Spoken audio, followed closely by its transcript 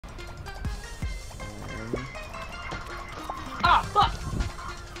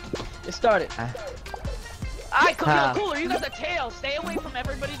It started. Alright, Cooler, you got the tail. Stay away from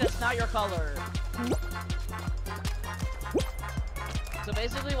everybody that's not your color. So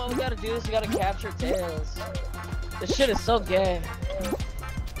basically what we gotta do is we gotta capture tails. This shit is so gay.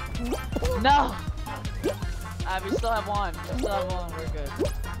 No! Alright, we still have one. We're good.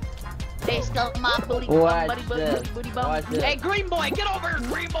 They stole my booty bum. Hey, green boy, get over here,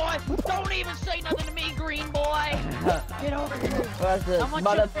 green boy! Don't even say nothing to me, green boy! Get over here. What's this?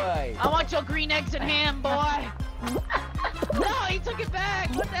 I want your green eggs and ham, boy! No, he took it back!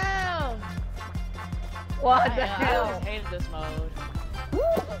 What the hell? What the hell? I always hated this mode.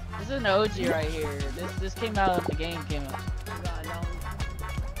 This is an OG right here. This came out when the game came out.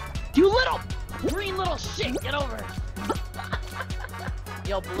 You little green little shit, get over here.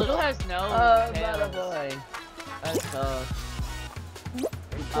 Yo, Blue has no tails. Boy. That's tough.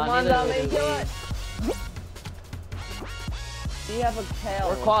 Come on, Dominic, do it. Do you have a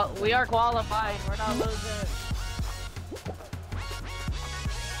tail? We are qualified. We're not losing.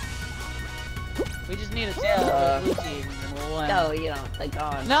 We just need a tail for the blue team and we'll win. No, you don't. They're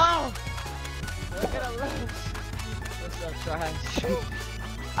gone. No! We're gonna lose. What's up, trash?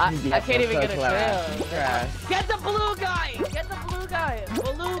 I can't even get a tail. Trash. Get the blue guy! Get the blue guy!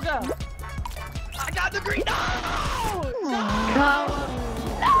 Beluga! I got the green. No! No!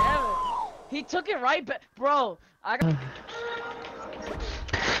 Damn it. He took it right back. Bro, I got.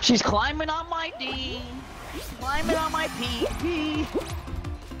 She's climbing on my D. She's climbing on my PP.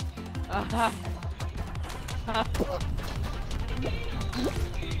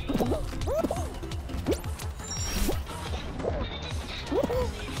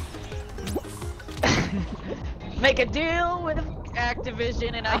 Make a deal with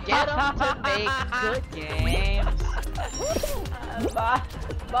Activision and I get them to make good games.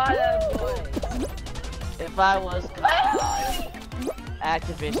 Bye then, boy. If I was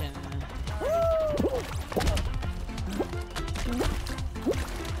Activision.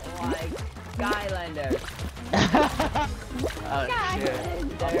 Like Skylander. Oh Skylander.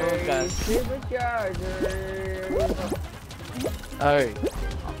 Superchargers. Oh.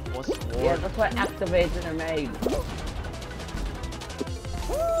 What's the war? Yeah, that's what Activision are made.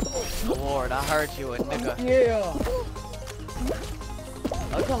 Lord, I heard you, a nigga. Yeah.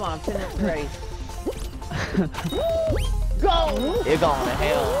 Oh, come on, finish the race. Go! You're going to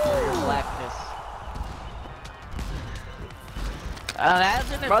hell for your blackness.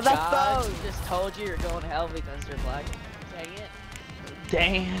 Imagine if God just told you you're going to hell because you're black. Dang it.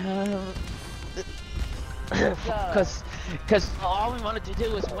 Damn. Cause all we wanted to do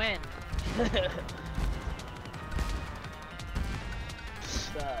was win.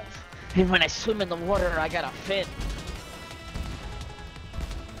 And when I swim in the water, I got a fin.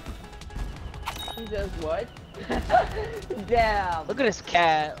 He does what? Damn. Look at this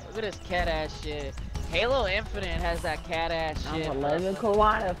cat. Look at this cat ass shit. Halo Infinite has that cat ass shit. I'm a living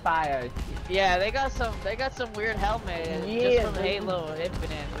quantifier. Yeah, they got some weird helmet just from Halo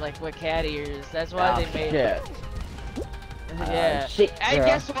Infinite, like with cat ears. That's why they made it. Yeah. Shit, and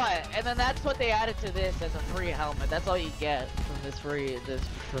guess what? And then that's what they added to this as a free helmet. That's all you get from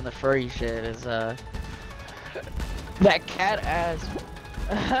from the free shit is that cat ass.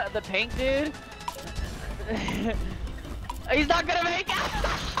 The pink dude. He's not gonna make it.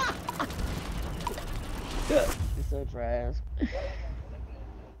 He's so trash.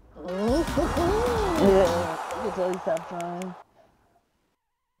 Yeah, you can tell he stopped trying.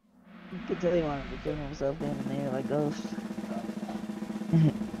 You can tell he wanted to kill himself down in there like Ghost.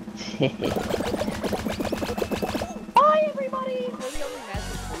 Bye everybody! We're the only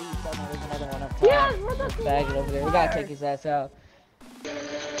master police. I know there's another one up top. Yeah, we're the bag it over there. We gotta kick his ass out.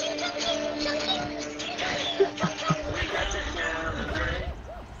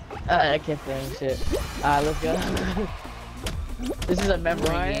 I can't finish shit. Alright, let's go. This is a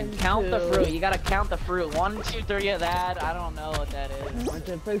memory game. Count the fruit. You gotta count the fruit. 1, 2, 3 of that. I don't know what that is. 1,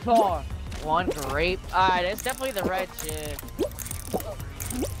 2, 3, 4. 1 grape. Alright, it's definitely the red shit.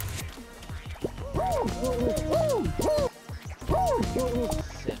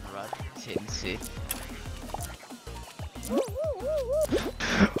 Sinrod.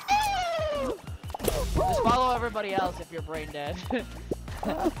 Just follow everybody else if you're brain dead.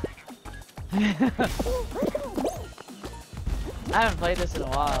 I haven't played this in a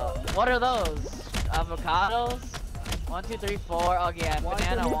while. What are those? Avocados? 1, 2, 3, 4. Oh yeah,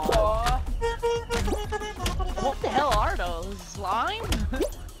 banana 1. What the hell are those? Slime?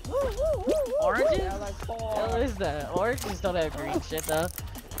 Oranges? Yeah, like 4. What the hell is that? Oranges don't have green shit though.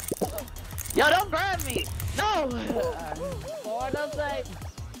 Yo, don't grab me! No! 4, don't say.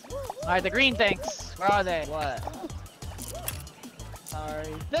 Alright, the green things. Where are they? What?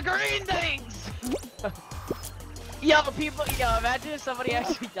 Sorry. The green things! Yo, people, yo, imagine if somebody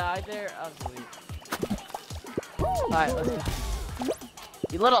actually died there. I was weak. Alright, let's go.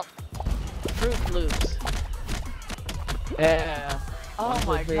 You little Fruit Loops. Yeah. Oh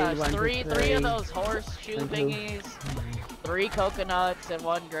my gosh, three of those horseshoe thingies, 3 coconuts and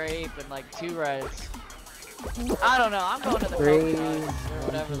 1 grape and like 2 reds. I don't know, I'm going to the coconuts or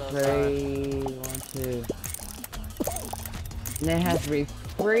whatever those are. 1, 2. And it has to be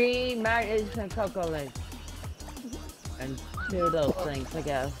 3 magnets and cocoa legs. And 2 of those things, I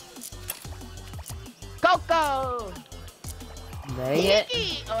guess. Coco! Dang it.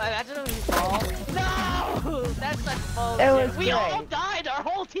 Oh, that's what you call. No! That's such bullshit. It was we all great. died, our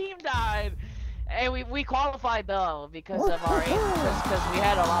whole team died. And we qualified though because of our because we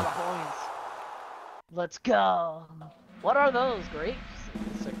had a lot of points. Let's go. What are those? Grapes?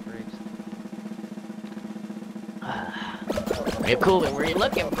 It's like grapes. LorMoeCooler, where you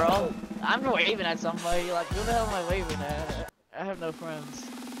looking, bro? I'm waving at somebody. Like, who the hell am I waving at? I have no friends.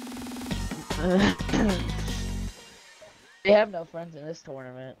 They have no friends in this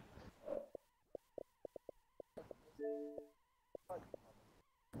tournament.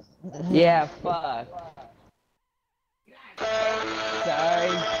 Yeah, fuck. Sorry.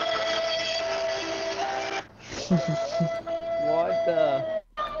 What the?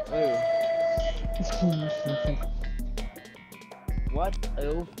 Ooh. What?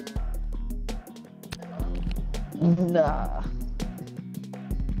 Ooh. Nah.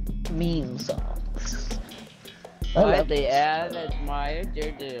 Meme songs. What the F is my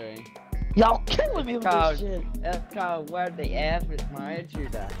you're doing? Y'all killing me with this shit. That's called what the F is my you're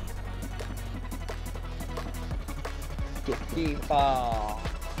doing. Ball.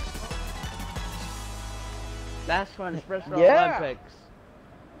 That's when Special Olympics.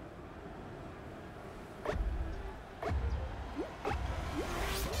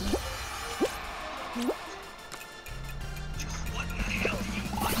 What the hell do you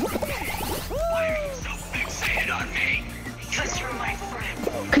want from me? Why are you so fixated on me? Because you're my friend.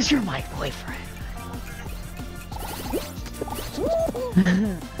 Because you're my boyfriend.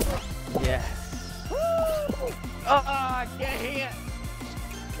 Yes. Oh, get here.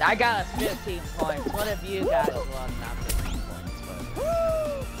 I got us 15 points. What have you guys won? Not 15 points,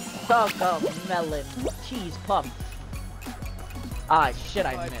 but... Coco melon cheese puff. Ah, shit,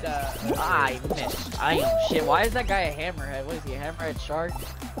 I missed. I missed. I am shit. Why is that guy a hammerhead? What is he, a hammerhead shark?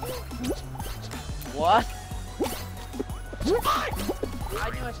 What? I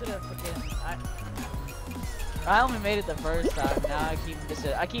knew I should have freaking... I only made it the first time. Now I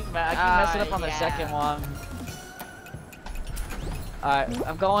keep messing up on the second one. Alright,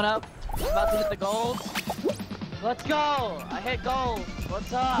 I'm going up. I'm about to hit the gold. Let's go! I hit gold.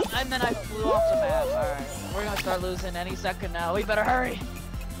 What's up? And then I flew off the map. Alright, we're gonna start losing any second now. We better hurry.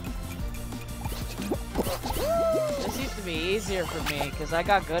 This used to be easier for me because I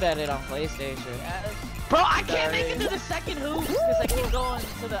got good at it on PlayStation. Bro, I can't make it to the second hoops because I keep going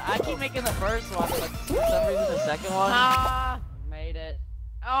to the. I keep making the first one, but for some reason the second one. Ah, made it.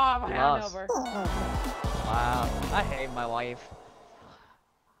 Oh, my hand over. Wow, I hate my wife.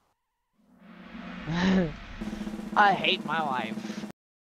 I hate my life.